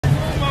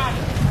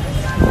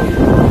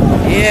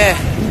Yeah.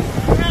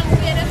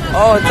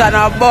 Out and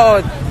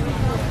about.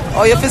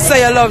 Oh, you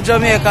say you love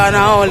Jamaica and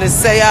I only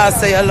say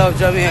you love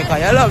Jamaica.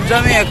 You love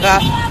Jamaica.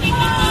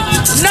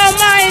 No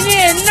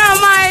mining, no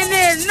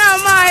mining, no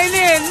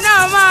mining, no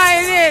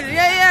mining. You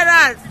hear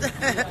that?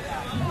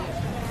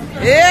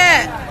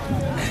 Yeah.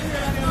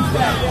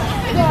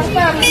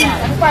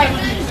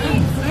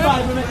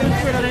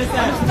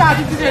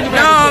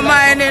 No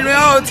mining, we're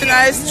out in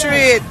the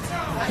street.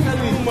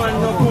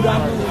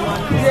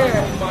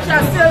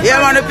 Yeah,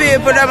 man, the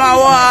people, them a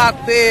walk,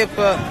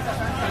 people.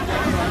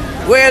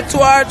 Where 2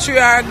 or 3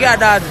 are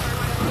gathered,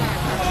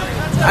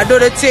 I do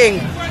the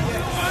thing.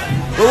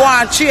 We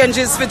want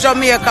changes for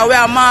Jamaica. We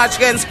are march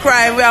against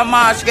crime, we are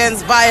march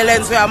against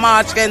violence, we are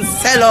march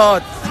against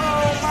sellout.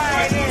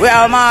 We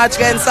are march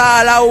against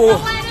all of who.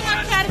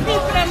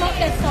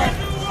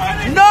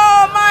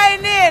 No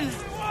mining!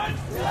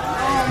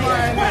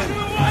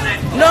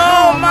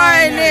 No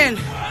mining!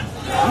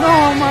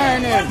 No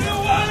mining!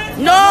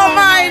 No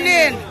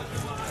mining!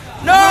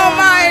 No mining! No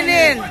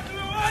mining!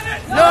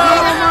 No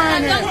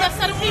mining!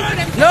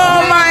 No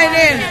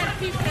mining!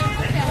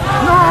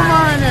 No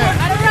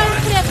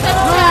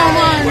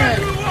mining!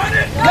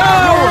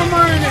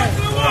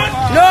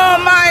 No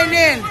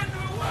mining!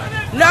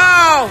 No!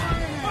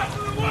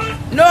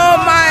 No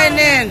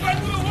mining!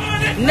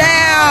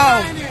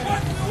 Now!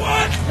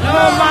 No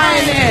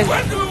mining!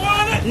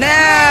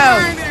 Now!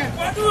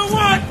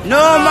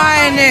 No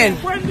mining!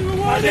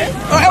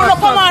 Oh, no,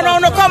 come on,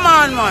 no, come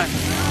on, man!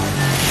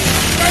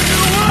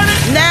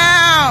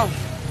 Now!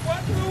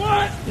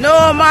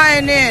 No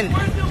mining!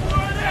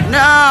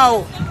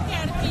 Now!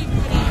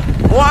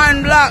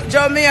 One Black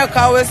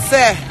Jamaica, we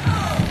say,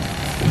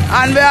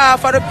 on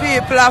behalf of the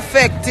people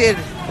affected.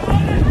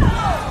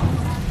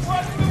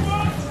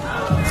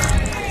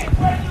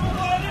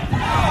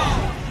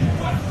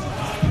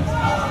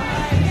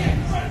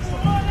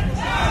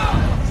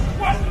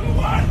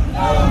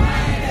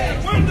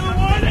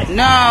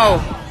 Now.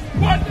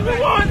 What do we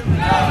want?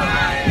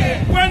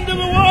 When do we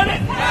want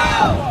it?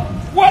 Now.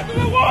 What do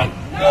we want?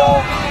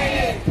 No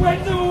mining.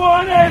 When do we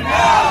want it?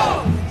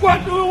 Now.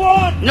 What do we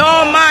want?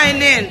 No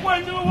mining.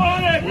 When do we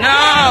want it?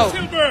 Now.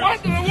 What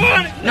do we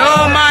want? No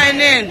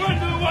mining.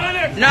 When do we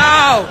want it?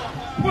 Now.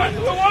 What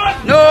do we want?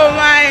 No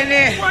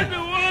mining. When do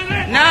we want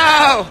it?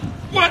 Now.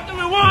 What do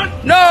we want?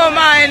 No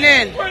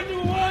mining. When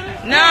do we want it?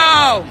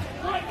 Now.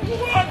 What do we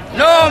want?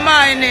 No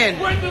mining.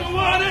 When do we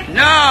want it?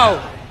 Now.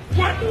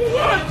 What do we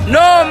want?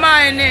 No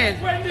mining.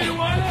 When do you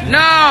want it?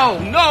 Now.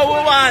 No, we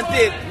want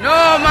it.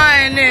 No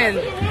mining.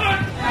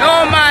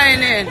 No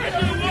mining.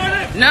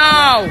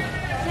 Now.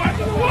 What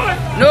do you want?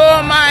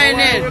 No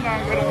mining.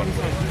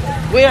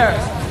 Where?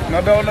 No,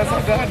 down the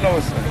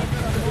house.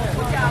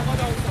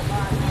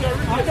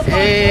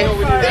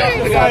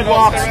 The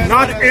sidewalks,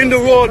 not in the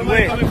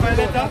roadway.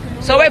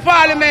 So we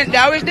Parliament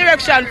there? Which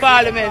direction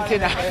Parliament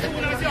in?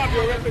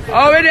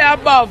 Oh, we're there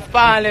above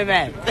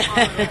Parliament.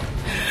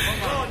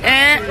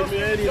 Eh?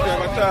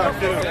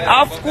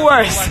 Of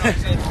course. So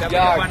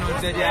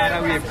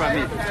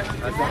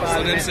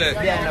them say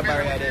behind the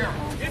barrier there.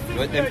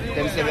 But them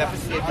say we have to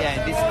stay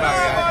behind this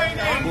barrier,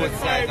 both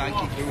sides, and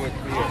keep the road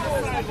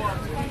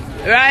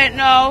clear. Right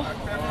now.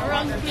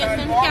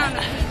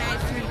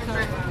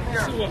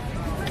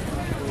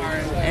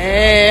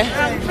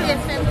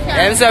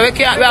 Them say we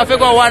have to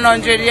go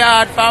 100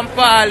 yards from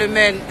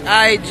Parliament,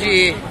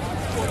 IG.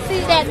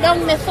 See that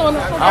dumb mess on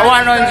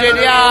 100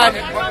 yards.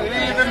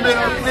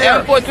 They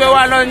put me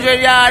 100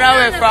 yards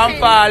away from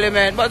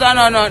Parliament. But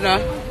no.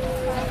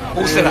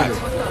 Who said that?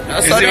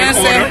 So they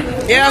say.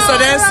 Yeah, so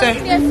they say.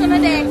 Yes, some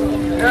of them.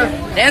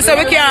 They say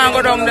we can't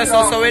go down there,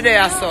 so we're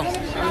there, so.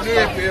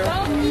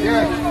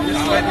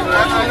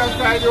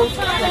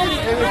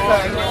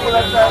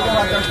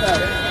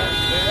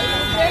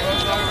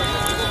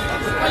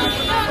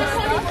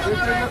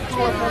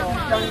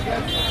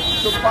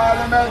 To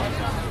Parliament.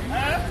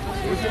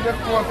 This is the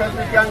closest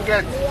we can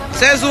get.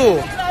 Says who?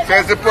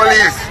 Says the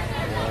police.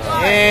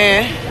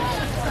 Yeah.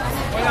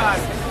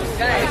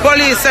 The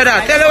police said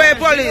that. Tell the way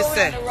police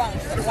say.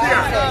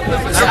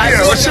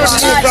 We should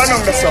move down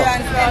on the south.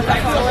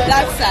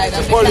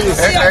 The police.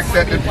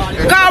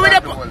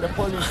 The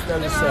police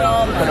tell us.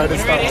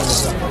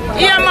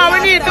 yeah, man, we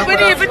need to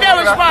deal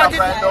with party.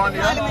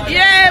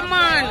 Yeah,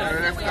 man.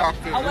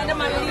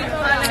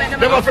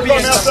 They must be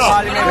going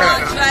outside.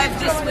 Drive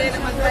this way. They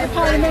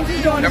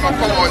must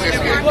come on this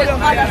way.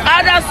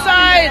 Other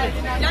side.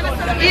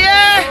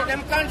 Yeah.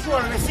 Them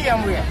control the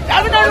same way.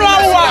 I don't know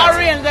who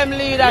arrange them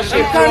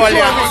leadership role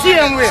here.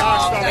 Same way.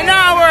 We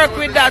now work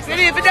with that. We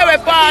need to deal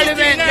with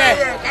Parliament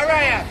there.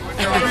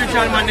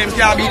 Spiritual man, them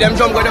can't be them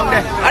jump go down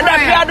there. And that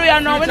we are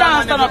doing now, we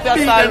don't stand up your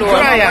side alone.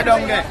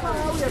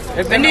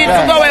 We need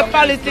to go with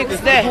politics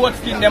there. Both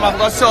skin them have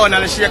got son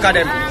and the shake of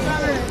them.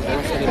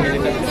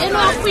 You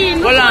know,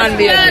 Queen, Hold on,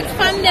 baby.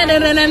 from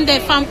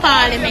there, from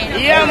Parliament.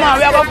 Yeah, man,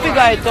 we have to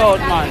figure it out,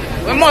 man.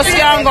 We must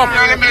gang up.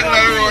 You're in the middle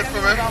of the road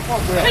for me.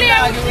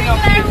 Clear the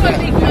road,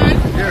 big man.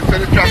 Yeah, so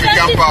the traffic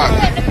can pass.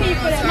 The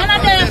people, man, I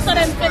don't answer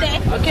them today.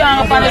 We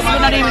can't go on this, we're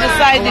not even the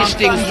side dish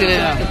things still, you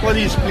know. The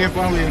police play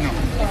for away now.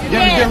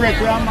 Them direct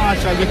with a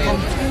marshal, they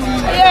come.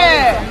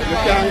 Yeah. You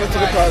can't go to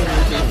the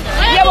parliament.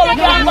 Yeah, but we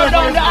can't go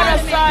down the other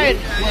side.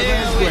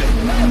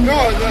 No,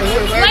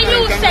 When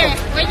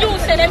you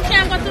say them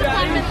can't go to the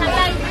parliament and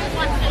like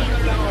one side.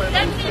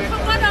 Them people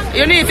go down.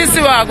 You need to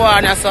see what go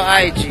on here, so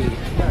IG.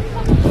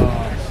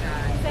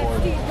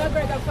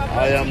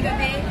 I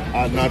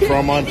am not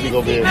from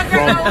Montego Bay,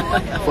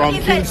 from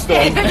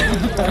Kingston.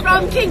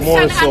 From Kingston.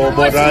 More so,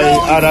 but I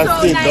had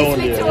a sit down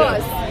there.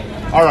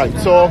 Yeah. All right,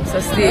 so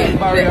stay.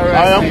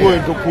 I am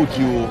going to put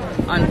you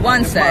on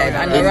one side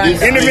and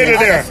in the middle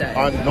there.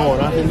 Side. No,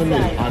 not in the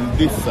middle, on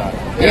this side.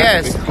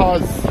 Yes.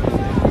 Because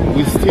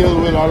we still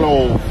will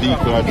allow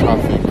vehicular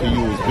traffic to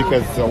use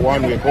because it's a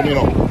one-way coming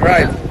up.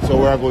 Right. So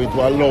we are going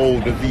to allow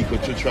the vehicle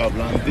to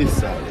travel on this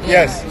side.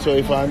 Yes. So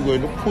if I'm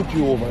going to put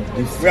you over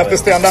this side, We have to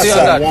stay on that I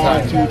side.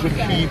 want you to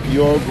keep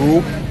your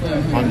group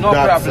on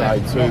that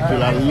side, so it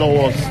will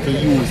allow us to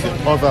use the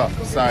other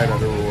side of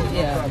the road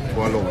to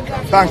allow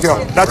traffic. Thank you.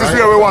 That is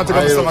where we want to go,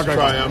 Mr. I'll try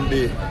McGregor. and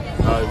be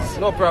as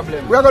No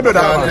problem. We're going to do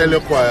that. Can't tell you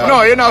quiet.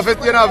 No, you don't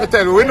have to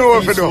tell. We know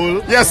what to do.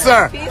 Peaceful. Yes,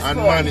 sir. and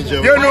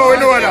manageable. You know, we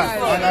know that.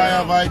 And I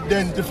have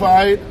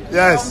identified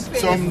Yes.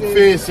 some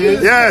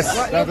faces Yes.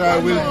 that I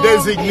will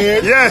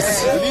designate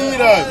Yes.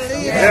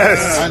 leaders.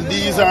 Yes. And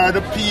these are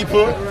the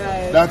people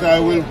that I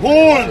will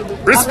hold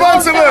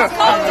Responsible.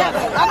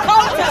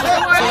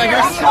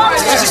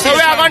 So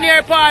we are going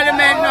near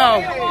Parliament now.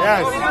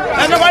 Yes.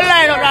 I'm not going to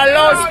line up that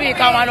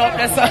loudspeaker man up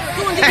there, sir.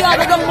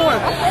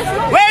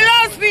 Where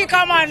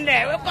loudspeaker man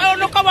there? We're going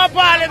to come to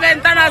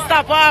Parliament and I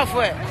stop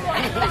halfway.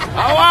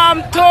 I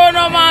want to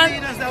know,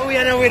 man.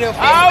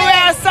 How we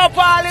are stop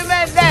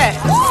Parliament there?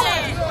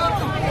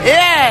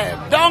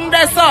 Yeah, down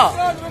there, sir.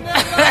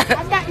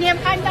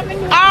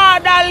 Ah,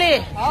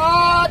 Dali.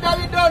 Ah,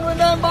 Dali done with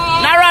them,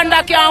 man.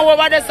 Naranda can't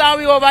over there, so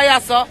we over here,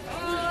 sir.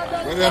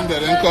 When them there,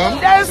 them come?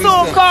 They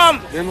soon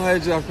come. Them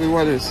exactly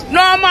what is?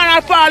 No man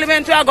at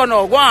Parliament we are going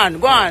to go on,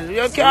 go on.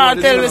 You can't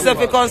tell me if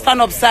you can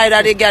stand upside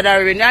of the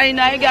gathering. You in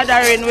a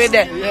gathering with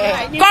them.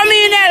 Yeah. Come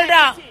in,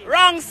 Elder.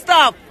 Wrong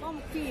stop.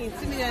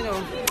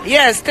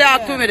 Yes,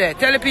 talk to me there.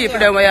 Tell the people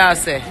them what you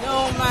say.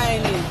 No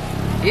mining.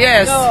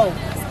 Yes. No.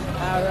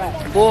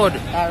 Alright. Good.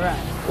 Alright.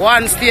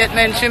 One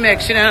statement she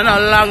makes, she not a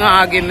long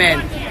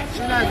argument.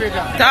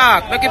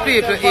 Talk, make the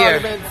people hear.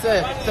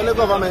 Tell the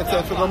government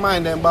say to go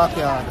mind them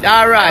backyard.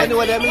 Alright.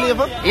 Anyway, them live.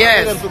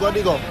 Yes. Them to go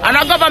dig up. And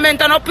a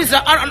government and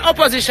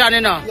opposition,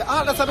 you know.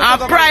 Yeah, that's a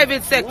And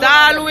private sector,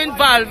 all who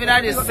involved in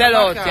this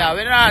sellout here.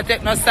 We don't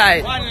take no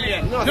side.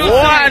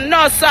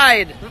 No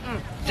side.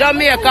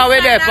 Jamaica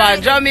with them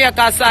pan.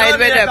 Jamaica side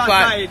with them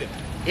pan.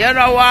 You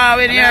know why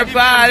we near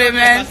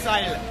Parliament?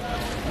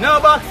 No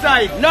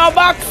backside. No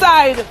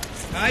backside.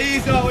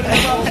 Ease out with the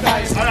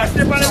backside. Alright,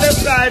 step on the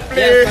left side,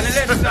 please. On the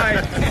left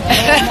side.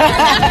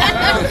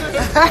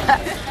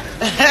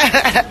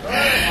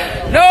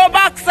 No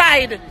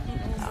backside.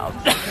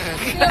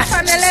 Just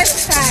on the left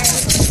side.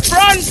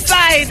 Front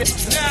side.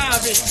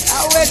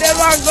 And where them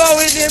are go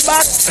with the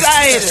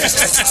backside.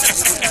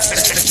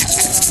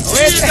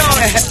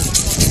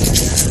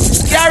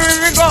 Carry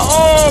we go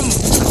home.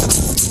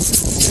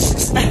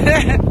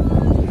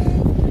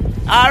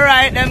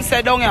 Alright, them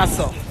say down here,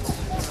 so.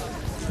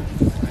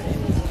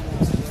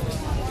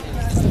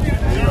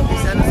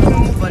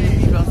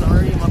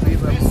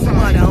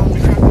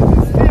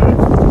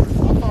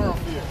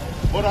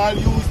 but I'll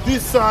use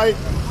this side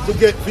to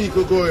get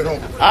people going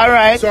home.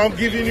 Alright. So I'm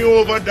giving you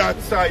over that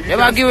side. You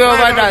can give you over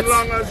that. As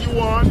long as you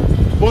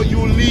want, but you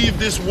leave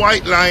this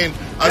white line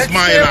as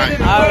my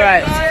line.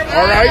 Alright.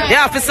 Alright? The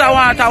officer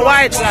want a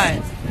white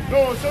line.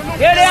 No, so look.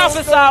 Get the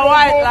officer a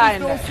white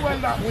line. Don't swell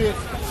that way.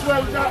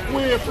 Swell that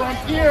way from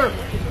here.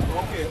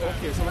 Okay,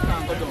 so we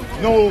can't go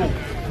down. No.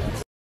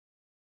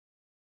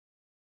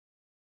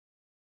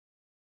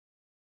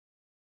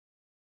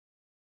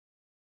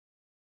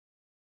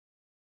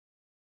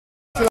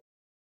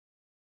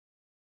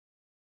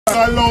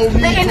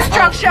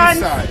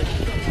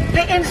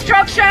 The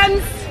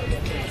instructions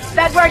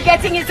that we're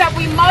getting is that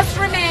we must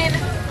remain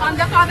on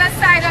the other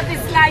side of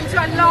this line to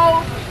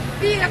allow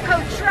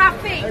vehicle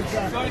traffic.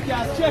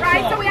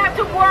 Right, so we have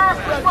to work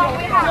with what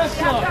we have.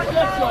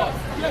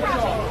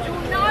 Do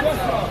not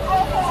go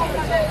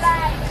over the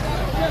line.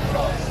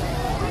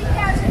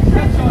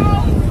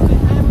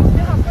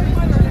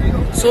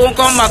 Soon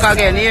come back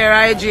again, here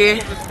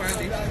IG.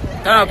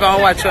 Turn up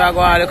and watch where I go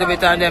a little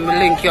bit and then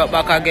link you up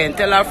back again.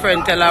 Tell a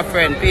friend.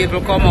 People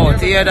come out,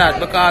 hear that,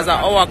 because of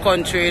our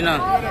country, you know.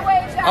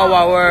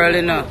 Our world,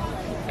 you know.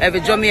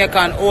 Every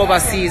Jamaican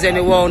overseas,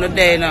 anywhere on the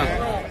day, you know.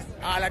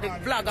 All of the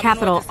bloggers,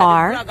 Capital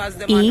R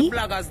E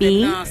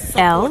B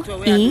L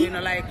E.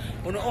 Like,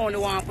 we only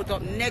want to put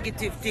up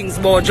negative things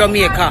about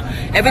Jamaica.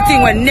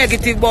 Everything when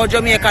negative about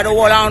Jamaica, the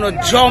world want to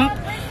jump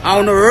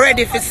And we're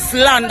ready for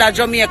slander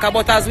Jamaica,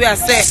 but as we are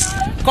saying,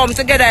 come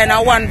together in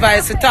a one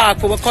voice to talk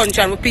for our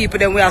country and our people,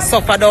 then we are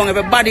suffer down,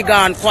 everybody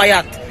gone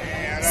quiet.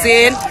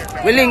 See?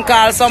 We link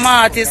all some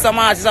artists and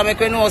make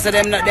we know so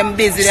them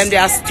busy, them they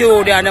are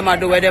studio and them a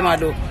do what them a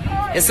do.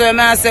 You see what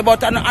I say?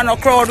 But on a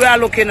crowd we are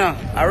looking at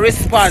a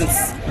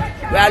response.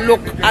 We are look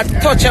at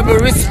touchable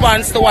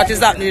response to what is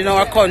happening in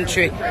our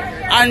country.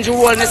 Andrew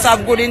Holness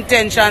have good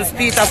intentions,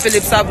 Peter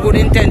Phillips have good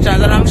intentions,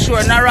 and I'm sure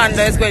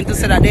Naranda is going to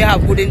say that they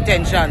have good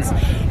intentions.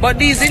 But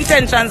these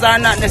intentions are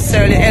not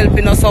necessarily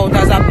helping us out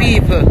as a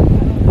people.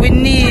 We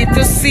need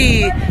to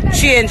see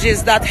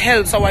changes that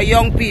helps our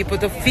young people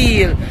to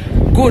feel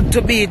good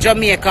to be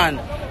Jamaican.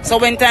 So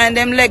when time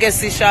them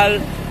legacy shall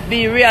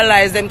be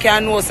realized, them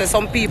can know say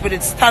some people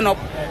that stand up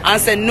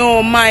and say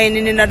no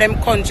mining in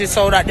them countries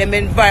so that them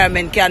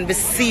environment can be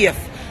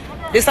safe.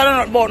 This is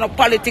not about no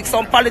politics.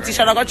 Some politicians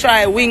are going to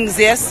try wings,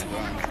 yes,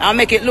 and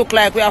make it look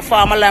like we are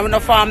farm alliance. We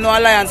don't farm no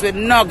alliance with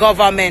no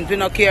government. We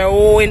don't care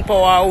who in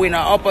power, who in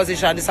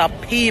opposition. This is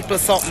people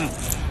something.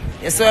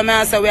 You see what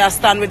I say? We are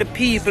stand with the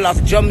people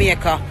of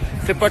Jamaica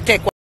to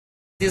protect what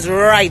is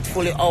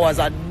rightfully ours,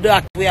 and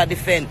that we are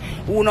defend.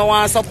 Who no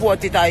want to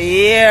support it,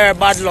 hear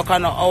bad luck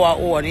on our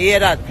own, hear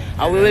that?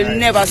 And we will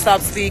never stop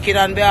speaking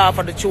on behalf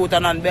of the truth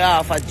and on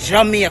behalf of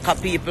Jamaica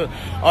people,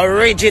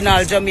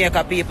 original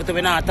Jamaica people, to be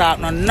not talk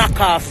no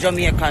knockoff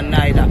Jamaican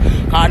neither.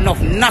 Because enough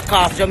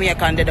knockoff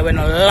Jamaican that we don't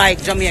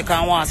like Jamaica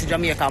and want to see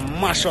Jamaica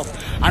mash up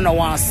and don't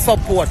want to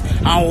support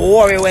and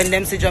worry when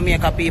them see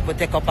Jamaica people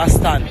take up a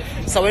stand.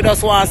 So we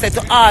just want to say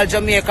to all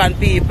Jamaican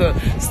people,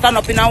 stand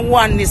up in a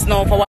oneness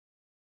now for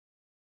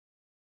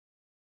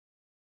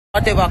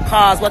whatever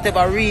cause,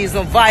 whatever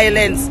reason,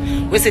 violence.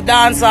 We see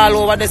dance all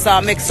over this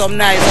and make some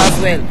noise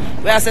as well.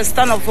 We have to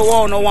stand up for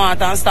what we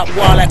want and stop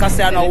war. Like I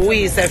said, no,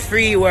 we say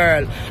free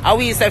world. And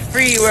we say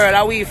free world,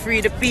 and we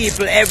free the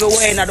people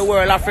everywhere in the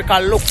world. Africa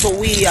look to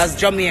we as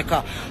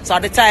Jamaica. So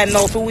at the time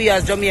now, for we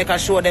as Jamaica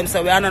show them,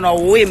 so we are not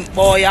a wimp,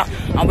 boy,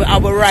 and we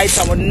have a rights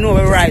and we know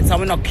our rights,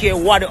 and we don't care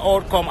what the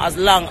outcome as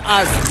long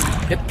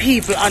as the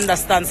people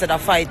understand so the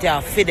fight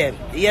here for them.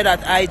 You hear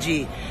that,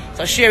 IG?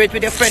 So share it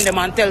with your friend them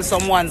and tell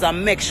someone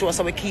and make sure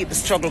so we keep the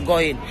struggle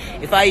going.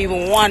 If I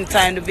even one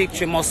time the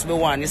victory must be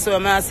won. You see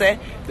what I say?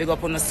 Big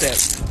up on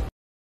yourself.